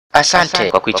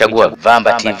Asante kwa kuichagua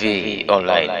Vamba TV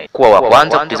Online. Kuwa wa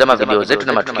kwanza kutazama video zetu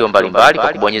na matukio mbalimbali kwa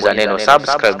kubonyeza neno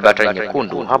subscribe button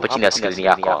nyekundu hapo chini ya skrini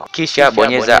yako. Kisha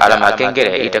bonyeza alama ya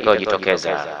kengele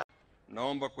itakayojitokeza.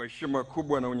 Naomba kwa heshima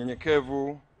kubwa na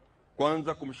unyenyekevu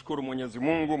kwanza kumshukuru Mwenyezi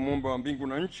Mungu, muumba wa mbingu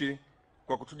na nchi,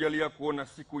 kwa kutujalia kuona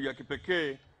siku ya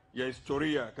kipekee ya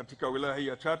historia katika wilaya hii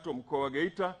ya Chato, mkoa wa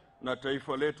Geita na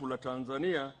taifa letu la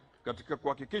Tanzania, katika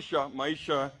kuhakikisha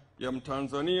maisha ya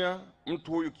Mtanzania,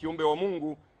 mtu huyu kiumbe wa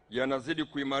Mungu, yanazidi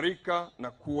kuimarika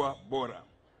na kuwa bora.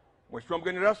 Mheshimiwa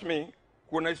mgeni rasmi,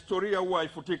 kuna historia huwa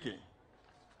haifutiki.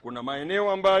 Kuna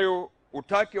maeneo ambayo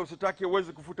utake usitake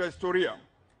huwezi kufuta historia.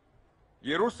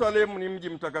 Yerusalemu ni mji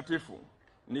mtakatifu.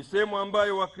 Ni sehemu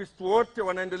ambayo Wakristo wote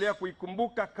wanaendelea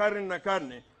kuikumbuka karne na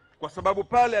karne, kwa sababu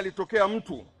pale alitokea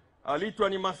mtu aliitwa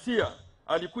ni Masia,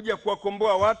 alikuja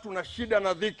kuwakomboa watu na shida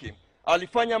na dhiki.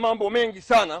 Alifanya mambo mengi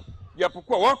sana,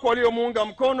 japokuwa wako waliomuunga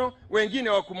mkono, wengine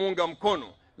hawakumuunga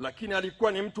mkono, lakini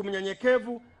alikuwa ni mtu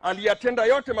mnyenyekevu, aliyatenda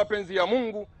yote mapenzi ya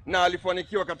Mungu na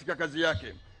alifanikiwa katika kazi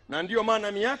yake. Na ndiyo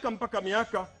maana miaka mpaka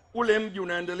miaka ule mji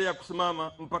unaendelea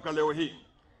kusimama mpaka leo hii.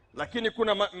 Lakini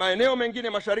kuna maeneo mengine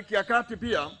Mashariki ya Kati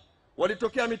pia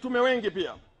walitokea mitume wengi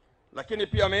pia. Lakini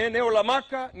pia eneo la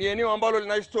Maka ni eneo ambalo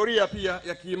lina historia pia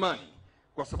ya kiimani,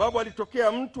 kwa sababu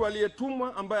alitokea mtu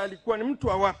aliyetumwa ambaye alikuwa ni mtu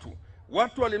wa watu.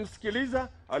 Watu walimsikiliza,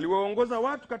 aliwaongoza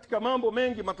watu katika mambo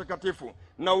mengi matakatifu,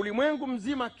 na ulimwengu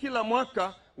mzima kila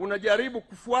mwaka unajaribu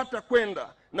kufuata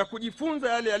kwenda na kujifunza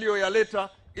yale aliyoyaleta,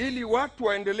 ili watu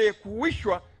waendelee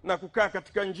kuishwa na kukaa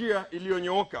katika njia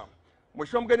iliyonyooka.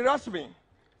 Mheshimiwa mgeni rasmi,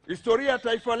 historia ya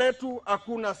taifa letu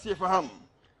hakuna asiyefahamu.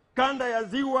 Kanda ya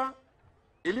Ziwa,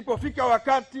 ilipofika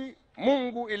wakati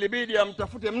Mungu ilibidi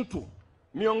amtafute mtu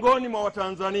miongoni mwa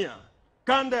Watanzania.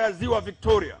 Kanda ya Ziwa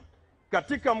Victoria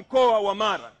katika mkoa wa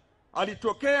Mara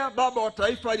alitokea baba wa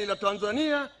taifa hili la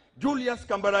Tanzania, Julius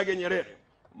Kambarage Nyerere.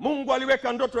 Mungu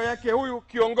aliweka ndoto yake huyu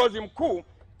kiongozi mkuu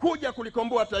kuja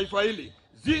kulikomboa taifa hili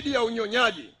dhidi ya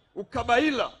unyonyaji,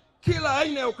 ukabaila, kila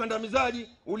aina ya ukandamizaji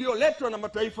ulioletwa na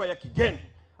mataifa ya kigeni.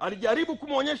 Alijaribu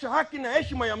kumwonyesha haki na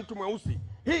heshima ya mtu mweusi.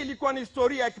 Hii ilikuwa ni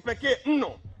historia ya kipekee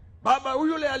mno. Baba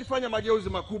yule alifanya mageuzi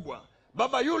makubwa.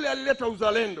 Baba yule alileta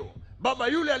uzalendo. Baba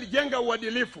yule alijenga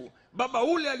uadilifu. Baba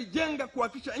yule alijenga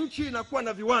kuhakikisha nchi inakuwa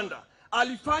na viwanda.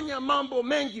 Alifanya mambo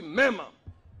mengi mema.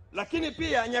 Lakini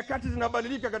pia nyakati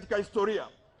zinabadilika katika historia.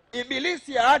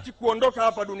 Ibilisi haachi kuondoka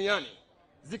hapa duniani.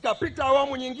 Zikapita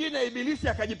awamu nyingine, Ibilisi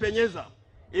akajipenyeza.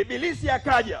 Ibilisi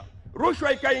akaja,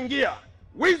 rushwa ikaingia,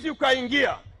 wizi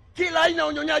ukaingia, kila aina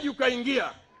unyonyaji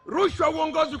ukaingia, rushwa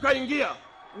uongozi ukaingia,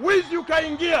 wizi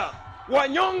ukaingia,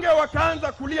 wanyonge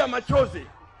wakaanza kulia machozi.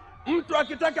 Mtu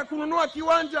akitaka kununua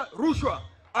kiwanja, rushwa;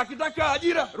 akitaka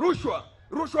ajira, rushwa;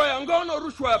 rushwa ya ngono,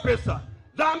 rushwa ya pesa.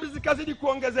 Dhambi zikazidi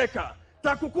kuongezeka,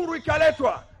 TAKUKURU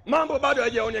ikaletwa, mambo bado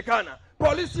hayajaonekana.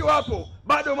 Polisi wapo,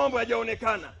 bado mambo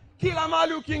hayajaonekana. Kila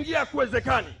mahali ukiingia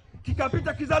kuwezekani.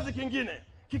 Kikapita kizazi kingine,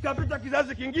 kikapita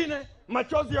kizazi kingine,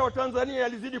 machozi ya Watanzania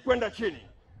yalizidi kwenda chini.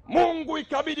 Mungu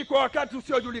ikabidi kwa wakati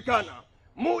usiojulikana,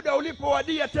 muda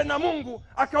ulipowadia tena, Mungu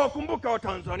akawakumbuka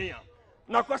Watanzania.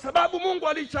 Na kwa sababu Mungu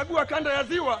alichagua kanda ya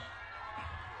Ziwa,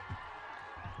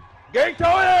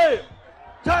 Geita oye!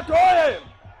 Chato oye!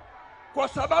 Kwa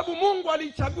sababu Mungu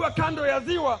alichagua kanda ya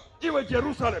Ziwa iwe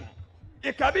Jerusalem,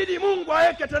 ikabidi Mungu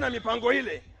aweke tena mipango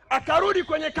ile. Akarudi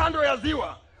kwenye kanda ya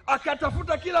Ziwa,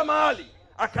 akatafuta kila mahali,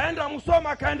 akaenda Musoma,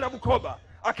 akaenda Bukoba,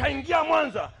 akaingia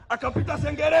Mwanza, akapita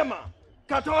Sengerema,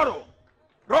 Katoro.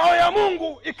 Roho ya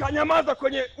Mungu ikanyamaza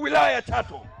kwenye wilaya ya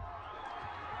Chato.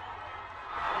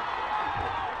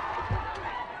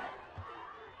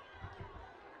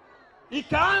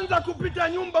 Ikaanza kupita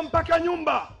nyumba mpaka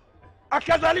nyumba.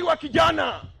 Akazaliwa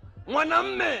kijana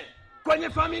mwanamme kwenye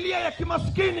familia ya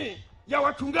kimaskini ya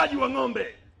wachungaji wa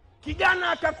ng'ombe.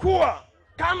 Kijana akakuwa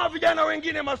kama vijana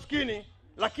wengine maskini,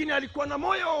 lakini alikuwa na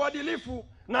moyo wa uadilifu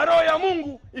na roho ya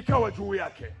Mungu ikawa juu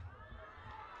yake.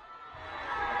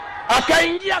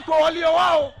 Akaingia kwa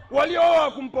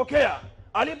waliowao kumpokea.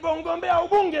 Alipongombea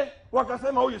ubunge,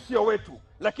 wakasema huyu sio wetu,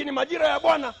 lakini majira ya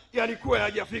Bwana yalikuwa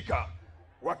hayajafika.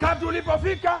 Wakati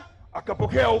ulipofika,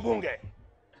 akapokea ubunge.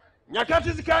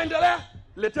 Nyakati zikaendelea,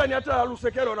 leteni hata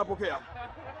Lusekelo anapokea.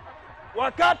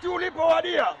 Wakati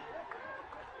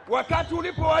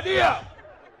ulipowadia,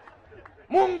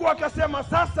 Mungu akasema,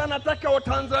 sasa nataka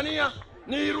Watanzania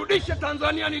niirudishe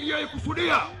Tanzania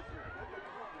niliyoikusudia.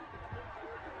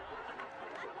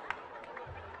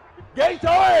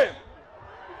 Geita oye!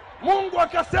 Mungu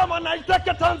akasema,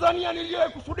 naitaka Tanzania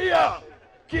niliyoikusudia.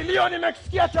 Kilio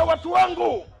nimekisikia cha watu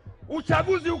wangu.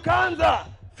 Uchaguzi ukaanza,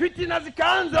 fitina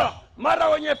zikaanza, mara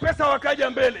wenye pesa wakaja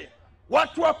mbele,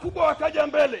 watu wakubwa wakaja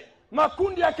mbele,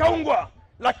 makundi yakaungwa,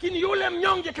 lakini yule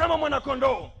mnyonge kama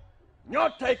mwanakondoo,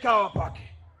 nyota ikawa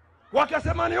pake.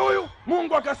 Wakasema ni huyu,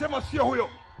 Mungu akasema sio huyo.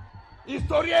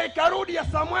 Historia ikarudi ya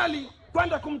Samueli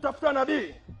kwenda kumtafuta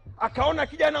nabii. Akaona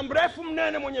kijana mrefu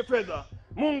mnene mwenye fedha,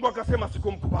 Mungu akasema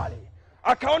sikumkubali.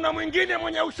 Akaona mwingine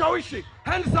mwenye ushawishi,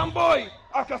 handsome boy,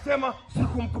 akasema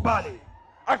sikumkubali.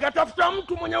 Akatafuta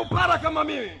mtu mwenye upara kama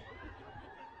mimi.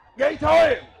 Geita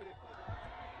wewe,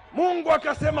 Mungu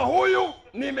akasema huyu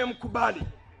nimemkubali.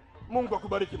 Mungu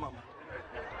akubariki mama.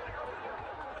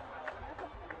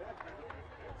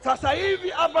 Sasa hivi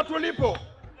hapa tulipo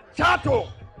Chato,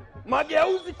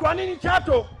 mageuzi. Kwa nini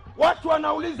Chato? Watu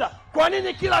wanauliza kwa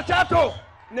nini kila Chato?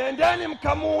 Nendeni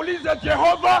mkamuulize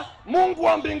Jehova Mungu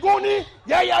wa mbinguni,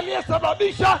 yeye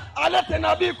aliyesababisha alete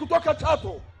nabii kutoka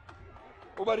Chato.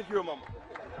 Ubarikiwe mama.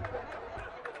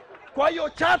 Kwa hiyo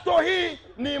Chato hii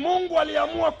ni Mungu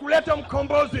aliamua kuleta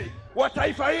mkombozi wa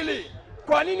taifa hili.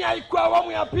 Kwa nini haikuwa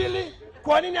awamu ya pili?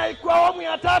 Kwa nini haikuwa awamu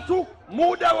ya tatu?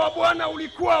 Muda wa Bwana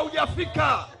ulikuwa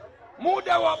hujafika.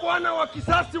 Muda wa Bwana wa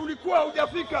kisasi ulikuwa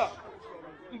hujafika.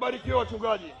 Mbarikiwe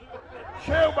wachungaji.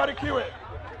 Shehe ubarikiwe.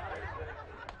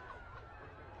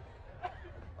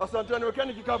 Asanteni,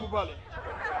 wekeni kikapu pale.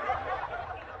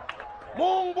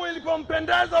 Mungu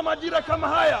ilipompendeza majira kama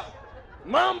haya,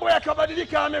 mambo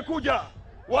yakabadilika, yamekuja.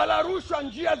 Wala rushwa,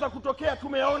 njia za kutokea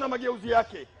tumeyaona mageuzi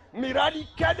yake. Miradi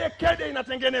kede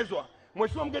inatengenezwa.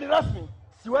 Mheshimiwa mgeni rasmi,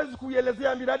 siwezi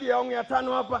kuielezea miradi ya awamu ya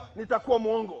 5 hapa, nitakuwa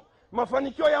muongo.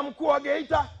 Mafanikio ya mkuu wa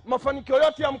Geita, mafanikio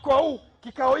yote ya mkoa huu,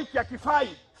 kikao hiki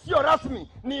hakifai, sio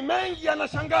rasmi, ni mengi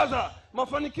yanashangaza.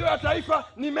 Mafanikio ya taifa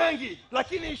ni mengi,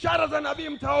 lakini ishara za nabii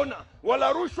mtaona.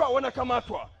 Wala rushwa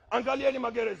wanakamatwa. Angalieni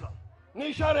magereza, ni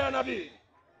ishara ya nabii.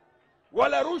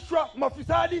 Wala rushwa,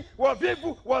 mafisadi,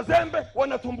 wavivu, wazembe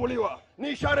wanatumbuliwa, ni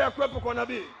ishara ya kuwepo kwa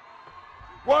nabii.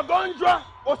 Wagonjwa,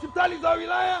 hospitali za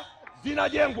wilaya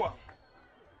zinajengwa.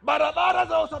 Barabara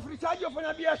za usafirishaji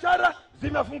wafanyabiashara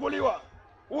zimefunguliwa.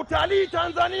 Utalii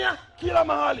Tanzania kila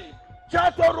mahali.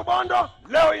 Chato Rubondo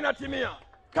leo inatimia.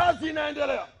 Kazi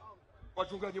inaendelea.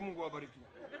 Wachungaji, Mungu awabariki.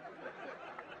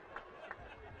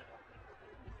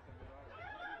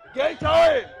 Geita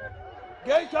oye!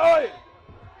 Geita oye!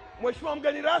 Mheshimiwa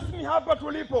mgeni rasmi, hapa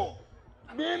tulipo,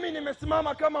 mimi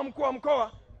nimesimama kama mkuu wa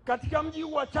mkoa katika mji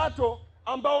huu wa Chato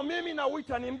ambao mimi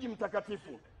nauita ni mji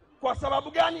mtakatifu. Kwa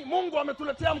sababu gani? Mungu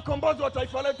ametuletea mkombozi wa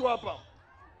taifa letu hapa.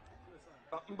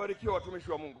 Mbarikiwe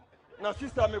watumishi wa Mungu. Na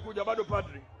sister amekuja bado,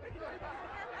 padri.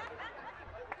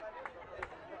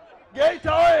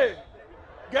 Geita oye!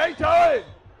 Geita oye!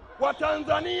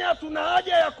 Watanzania tuna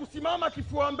haja ya kusimama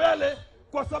kifua mbele,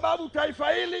 kwa sababu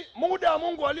taifa hili muda wa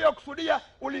Mungu aliyokusudia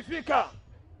ulifika.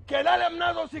 Kelele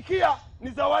mnazosikia ni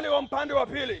za wale wa upande wa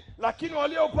pili, lakini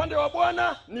walio upande wa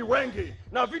Bwana ni wengi,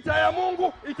 na vita ya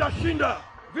Mungu itashinda.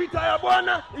 Vita ya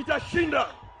Bwana itashinda.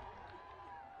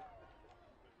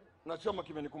 Na chama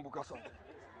kimenikumbuka sana.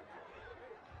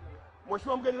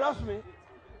 Mheshimiwa mgeni rasmi,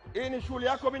 hii ni shughuli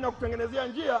yako, mimi nakutengenezea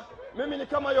njia. Mimi ni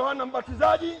kama Yohana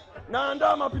Mbatizaji,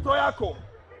 naandaa mapito yako.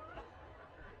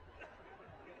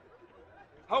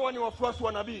 Hawa ni wafuasi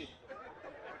wa nabii.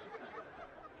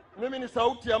 Mimi ni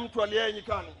sauti ya mtu aliye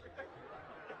nyikani.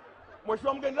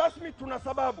 Mheshimiwa mgeni rasmi, tuna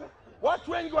sababu.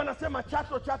 Watu wengi wanasema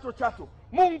Chato, Chato, Chato.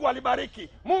 Mungu alibariki.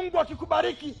 Mungu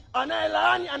akikubariki,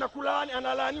 anayelaani anakulaani,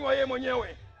 analaaniwa yeye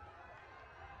mwenyewe.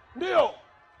 Ndio.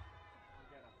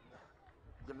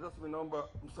 Mgeni rasmi, naomba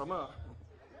msamaha.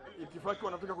 Itifaki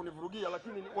wanataka kunivurugia,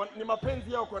 lakini ni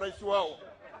mapenzi yao kwa rais wao.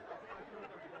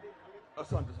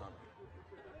 Asante sana.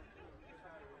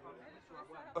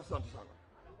 Asante sana.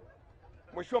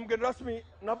 Mheshimiwa mgeni rasmi,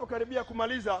 napokaribia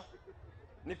kumaliza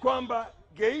ni kwamba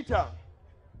Geita,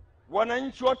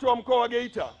 wananchi wote wa mkoa wa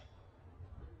Geita,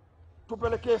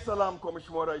 tupelekee salamu kwa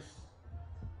Mheshimiwa Rais.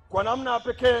 Kwa namna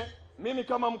pekee, mimi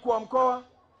kama mkuu wa mkoa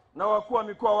na wakuu wa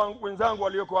mikoa wenzangu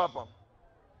walioko hapa,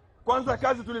 kwanza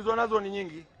kazi tulizonazo ni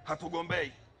nyingi,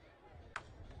 hatugombei.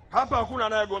 Hapa hakuna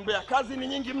anayegombea, kazi ni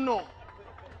nyingi mno.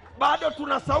 Bado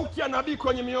tuna sauti ya nabii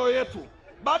kwenye mioyo yetu.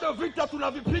 Bado vita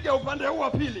tunavipiga upande huu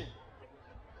wa pili.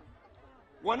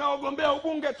 Wanaogombea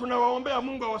ubunge tunawaombea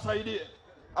Mungu awasaidie,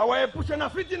 awaepushe na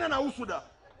fitina na usuda.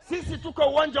 Sisi tuko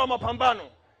uwanja wa mapambano,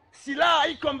 silaha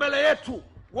iko mbele yetu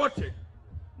wote.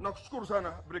 Nakushukuru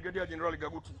sana Brigadier General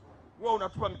Gaguti, wewe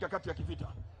unatupa mikakati ya kivita.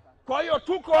 Kwa hiyo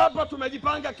tuko hapa,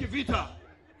 tumejipanga kivita,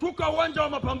 tuko uwanja wa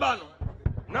mapambano.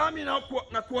 Nami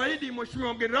na kuahidi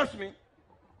Mheshimiwa mgeni rasmi,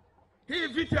 hii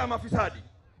vita ya mafisadi,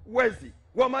 wezi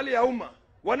wa mali ya umma,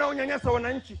 wanaonyanyasa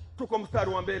wananchi, tuko mstari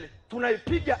wa mbele,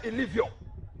 tunaipiga ilivyo.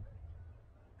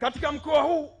 Katika mkoa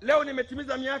huu leo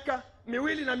nimetimiza miaka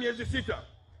 2 na miezi 6.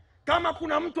 Kama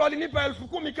kuna mtu alinipa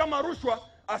 10,000 kama rushwa,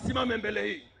 asimame mbele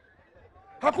hii.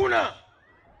 Hakuna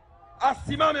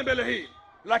asimame mbele hii,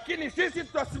 lakini sisi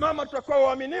tutasimama, tutakuwa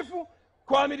waaminifu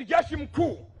kwa Amiri Jeshi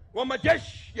Mkuu wa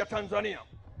majeshi ya Tanzania.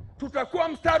 Tutakuwa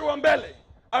mstari wa mbele,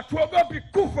 hatuogopi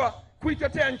kufa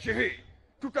kuitetea nchi hii.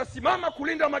 Tutasimama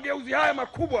kulinda mageuzi haya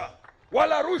makubwa,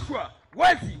 wala rushwa,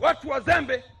 wezi, watu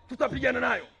wazembe tutapigana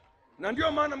nayo. Na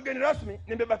ndio maana mgeni rasmi,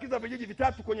 nimebakiza vijiji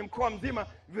vitatu kwenye mkoa mzima,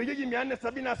 vijiji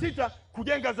 476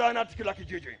 kujenga zahanati kila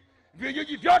kijiji.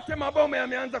 Vijiji vyote maboma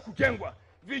yameanza kujengwa.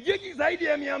 Vijiji zaidi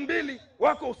ya 200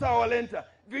 wako usawa wa lenta.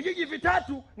 Vijiji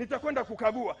vitatu nitakwenda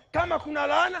kukagua. Kama kuna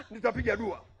laana nitapiga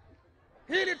dua.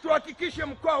 Hili tuhakikishe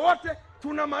mkoa wote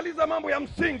tunamaliza mambo ya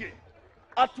msingi.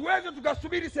 Hatuwezi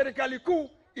tukasubiri serikali kuu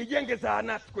ijenge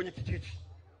zahanati kwenye kijiji,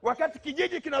 wakati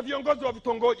kijiji kina viongozi wa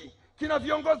vitongoji, kina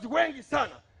viongozi wengi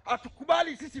sana.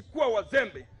 Hatukubali sisi kuwa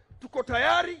wazembe. Tuko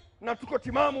tayari na tuko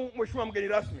timamu. Mheshimiwa mgeni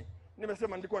rasmi,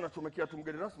 nimesema nilikuwa nachomekea tu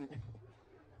mgeni rasmi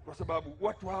kwa sababu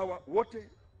watu hawa wote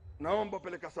naomba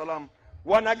peleka salamu.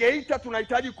 Wana Geita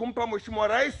tunahitaji kumpa Mheshimiwa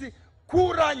Rais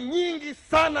kura nyingi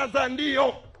sana za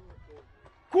ndio.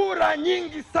 Kura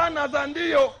nyingi sana za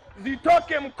ndio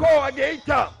zitoke mkoa wa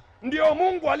Geita. Ndio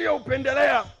Mungu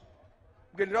aliyoupendelea.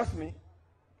 Mgeni rasmi,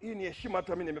 hii ni heshima,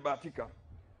 hata mimi nimebahatika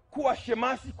kuwa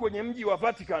shemasi kwenye mji wa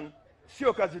Vatican,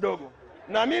 sio kazi dogo.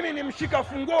 Na mimi ni mshika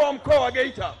funguo wa mkoa wa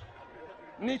Geita.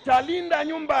 Nitalinda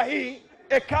nyumba hii,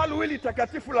 hekalu hili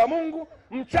takatifu la Mungu,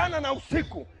 mchana na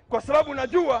usiku, kwa sababu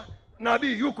najua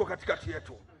nabii yuko katikati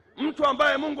yetu. Mtu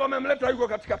ambaye Mungu amemleta yuko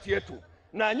katikati yetu.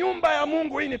 Na nyumba ya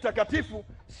Mungu hii ni takatifu,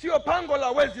 sio pango la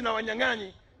wezi na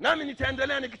wanyang'anyi. Nami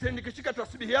nitaendelea nikishika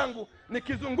tasbihi yangu,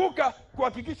 nikizunguka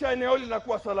kuhakikisha eneo hili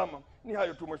linakuwa salama. Ni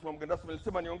hayo tu Mheshimiwa mgeni rasmi,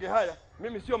 nilisema niongee haya.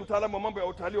 Mimi sio mtaalamu wa mambo ya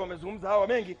utalii, wamezungumza hawa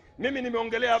mengi. Mimi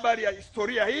nimeongelea habari ya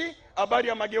historia hii, habari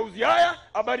ya mageuzi haya,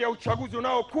 habari ya uchaguzi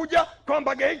unaokuja,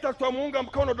 kwamba Geita tutamuunga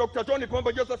mkono Dr. John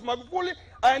Pombe Joseph Magufuli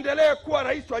aendelee kuwa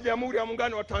rais wa Jamhuri ya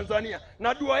Muungano wa Tanzania.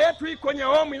 Na dua yetu hii kwenye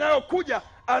awamu inayokuja,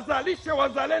 azalishe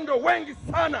wazalendo wengi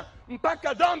sana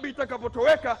mpaka dhambi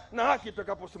itakapotoweka na haki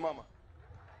itakaposimama.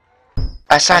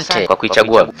 Asante kwa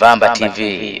kuichagua Vamba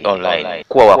TV Online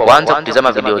kuwa wa kwanza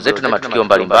kutizama video zetu na matukio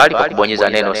mbalimbali kwa kubonyeza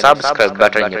neno subscribe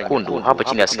button nyekundu hapo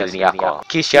chini ya skrini yako,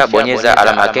 kisha bonyeza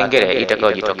alama ya kengele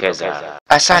itakayojitokeza.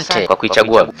 Asante kwa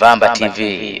kuichagua Vamba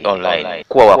TV Online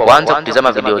kuwa wa kwanza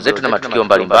kutizama video zetu na matukio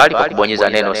mbalimbali kwa kubonyeza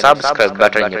neno subscribe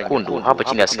button nyekundu hapo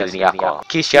chini ya skrini yako,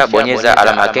 kisha bonyeza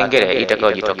alama ya kengele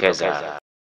itakayojitokeza.